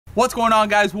What's going on,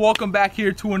 guys? Welcome back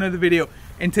here to another video.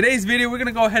 In today's video, we're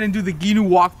gonna go ahead and do the Gheenoe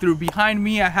walkthrough. Behind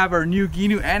me, I have our new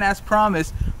Gheenoe, and as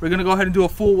promised, we're gonna go ahead and do a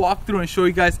full walkthrough and show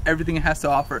you guys everything it has to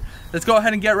offer. Let's go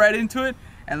ahead and get right into it,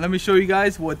 and let me show you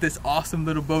guys what this awesome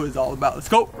little boat is all about. Let's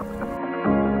go.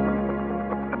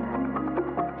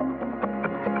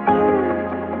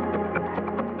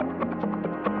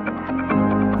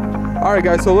 Alright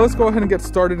guys, so let's go ahead and get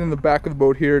started in the back of the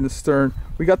boat here in the stern.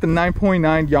 We got the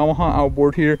 9.9 Yamaha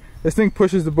Outboard here. This thing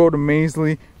pushes the boat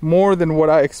amazingly, more than what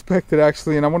I expected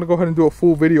actually, and I want to go ahead and do a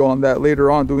full video on that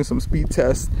later on, doing some speed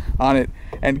tests on it.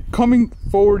 And coming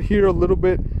forward here a little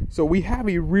bit, so we have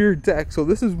a rear deck. So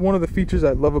this is one of the features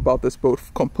I love about this boat,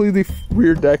 completely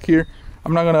rear deck here.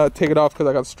 I'm not gonna take it off because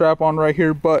I got a strap on right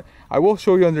here, but I will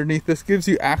show you underneath. This gives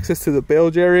you access to the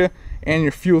bilge area and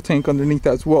your fuel tank underneath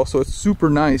as well, so it's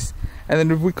super nice. And then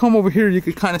if we come over here, you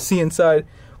can kind of see inside,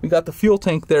 we got the fuel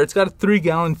tank there. It's got a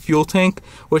 3-gallon fuel tank,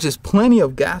 which is plenty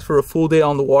of gas for a full day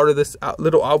on the water. This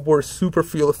little outboard is super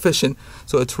fuel efficient,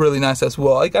 so it's really nice as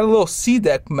well. I got a little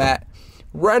C-deck mat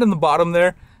right on the bottom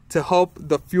there to help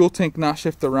the fuel tank not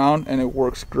shift around, and it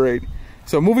works great.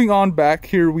 So moving on back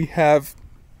here, we have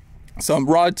some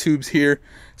rod tubes here,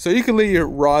 so you can lay your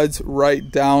rods right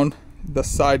down the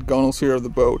side gunnels here of the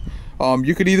boat.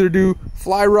 You could either do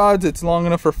fly rods, it's long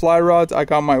enough for fly rods. I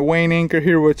got my Wayne anchor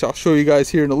here, which I'll show you guys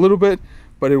here in a little bit,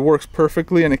 but it works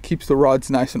perfectly and it keeps the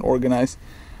rods nice and organized.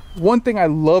 One thing I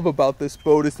love about this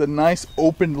boat is the nice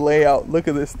open layout. Look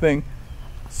at this thing,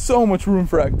 so much room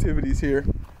for activities here.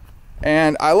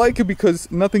 And I like it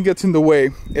because nothing gets in the way.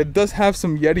 It does have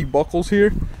some Yeti buckles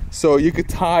here, so you could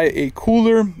tie a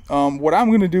cooler. What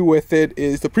I'm gonna do with it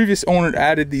is, the previous owner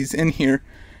added these in here,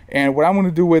 and what I'm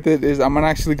gonna do with it is I'm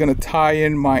actually gonna tie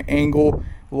in my angle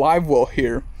live well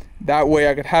here. That way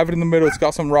I could have it in the middle. It's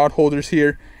got some rod holders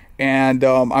here, and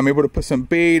I'm able to put some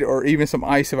bait or even some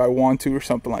ice if I want to, or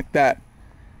something like that.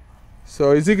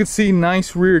 So as you can see,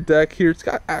 nice rear deck here. It's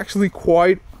got actually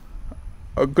quite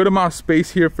a good amount of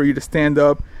space here for you to stand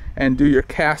up and do your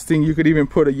casting. You could even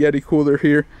put a Yeti cooler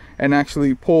here and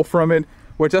actually pull from it,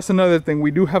 which that's another thing.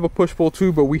 We do have a push-pull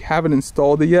too, but we haven't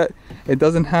installed it yet. It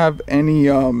doesn't have any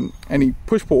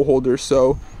push-pull holders,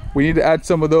 so we need to add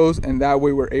some of those, and that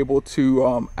way we're able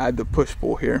to add the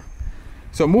push-pull here.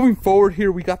 So moving forward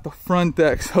here, we got the front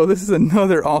deck. So this is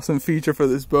another awesome feature for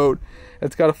this boat.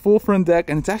 It's got a full front deck,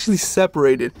 and it's actually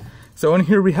separated. So in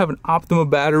here we have an Optima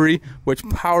battery, which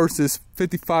powers this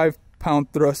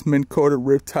 55-pound thrust Minn-Kota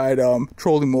Riptide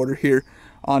trolling motor here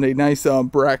on a nice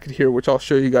bracket here, which I'll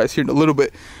show you guys here in a little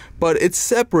bit. But it's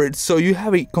separate, so you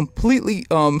have a completely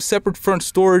separate front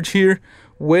storage here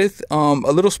with a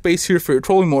little space here for your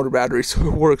trolling motor battery, so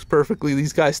it works perfectly.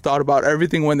 These guys thought about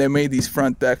everything when they made these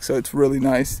front decks, so it's really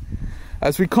nice.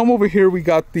 As we come over here, we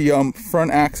got the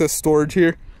front access storage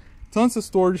here. Tons of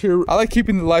storage here. I like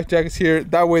keeping the life jackets here,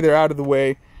 that way they're out of the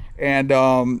way, and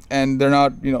they're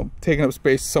not, you know, taking up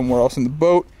space somewhere else in the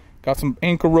boat. Got some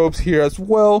anchor ropes here as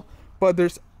well, but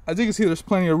there's, as you can see, there's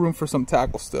plenty of room for some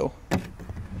tackle still.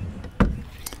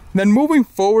 Then moving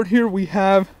forward here, we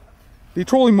have the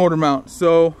trolling motor mount.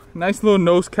 So nice little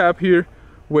nose cap here,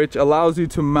 which allows you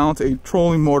to mount a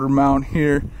trolling motor mount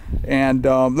here. And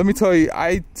let me tell you,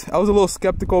 I was a little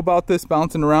skeptical about this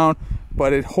bouncing around,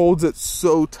 but it holds it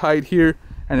so tight here,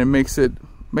 and it makes it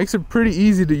pretty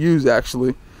easy to use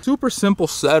actually. Super simple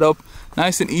setup,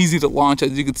 nice and easy to launch.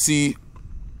 As you can see,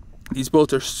 these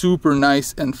boats are super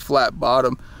nice and flat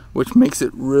bottom, which makes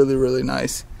it really, really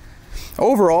nice.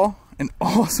 Overall, an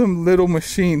awesome little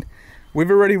machine.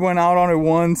 We've already went out on it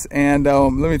once, and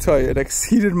let me tell you, it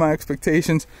exceeded my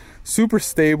expectations. Super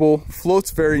stable,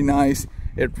 floats very nice,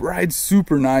 it rides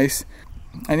super nice.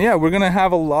 And yeah, we're gonna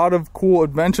have a lot of cool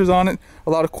adventures on it, a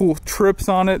lot of cool trips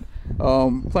on it.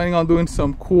 Planning on doing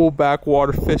some cool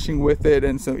backwater fishing with it,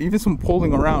 and even some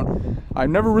pulling around. I've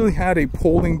never really had a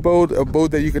pulling boat, a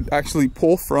boat that you could actually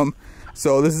pull from.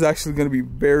 So this is actually going to be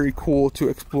very cool to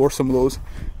explore some of those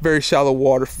very shallow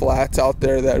water flats out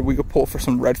there that we could pull for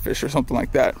some redfish or something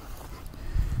like that.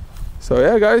 So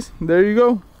yeah guys, there you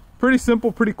go. Pretty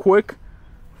simple, pretty quick,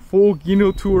 full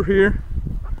Gheenoe tour here.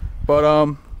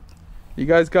 But you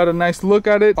guys got a nice look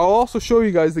at it. I'll also show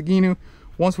you guys the Gheenoe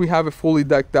once we have it fully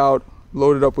decked out,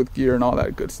 loaded up with gear and all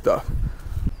that good stuff.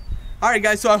 Alright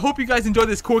guys, so I hope you guys enjoyed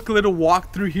this quick little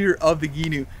walkthrough here of the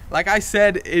Gheenoe. Like I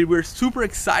said, we're super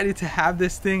excited to have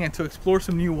this thing and to explore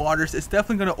some new waters. It's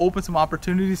definitely going to open some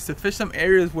opportunities to fish some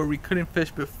areas where we couldn't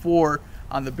fish before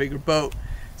on the bigger boat.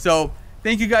 So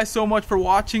thank you guys so much for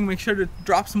watching. Make sure to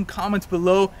drop some comments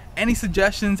below. Any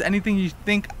suggestions, anything you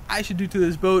think I should do to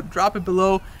this boat, drop it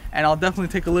below. and I'll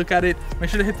definitely take a look at it. Make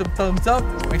sure to hit the thumbs up,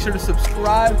 make sure to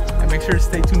subscribe, and make sure to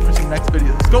stay tuned for some next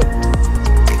videos. Let's go!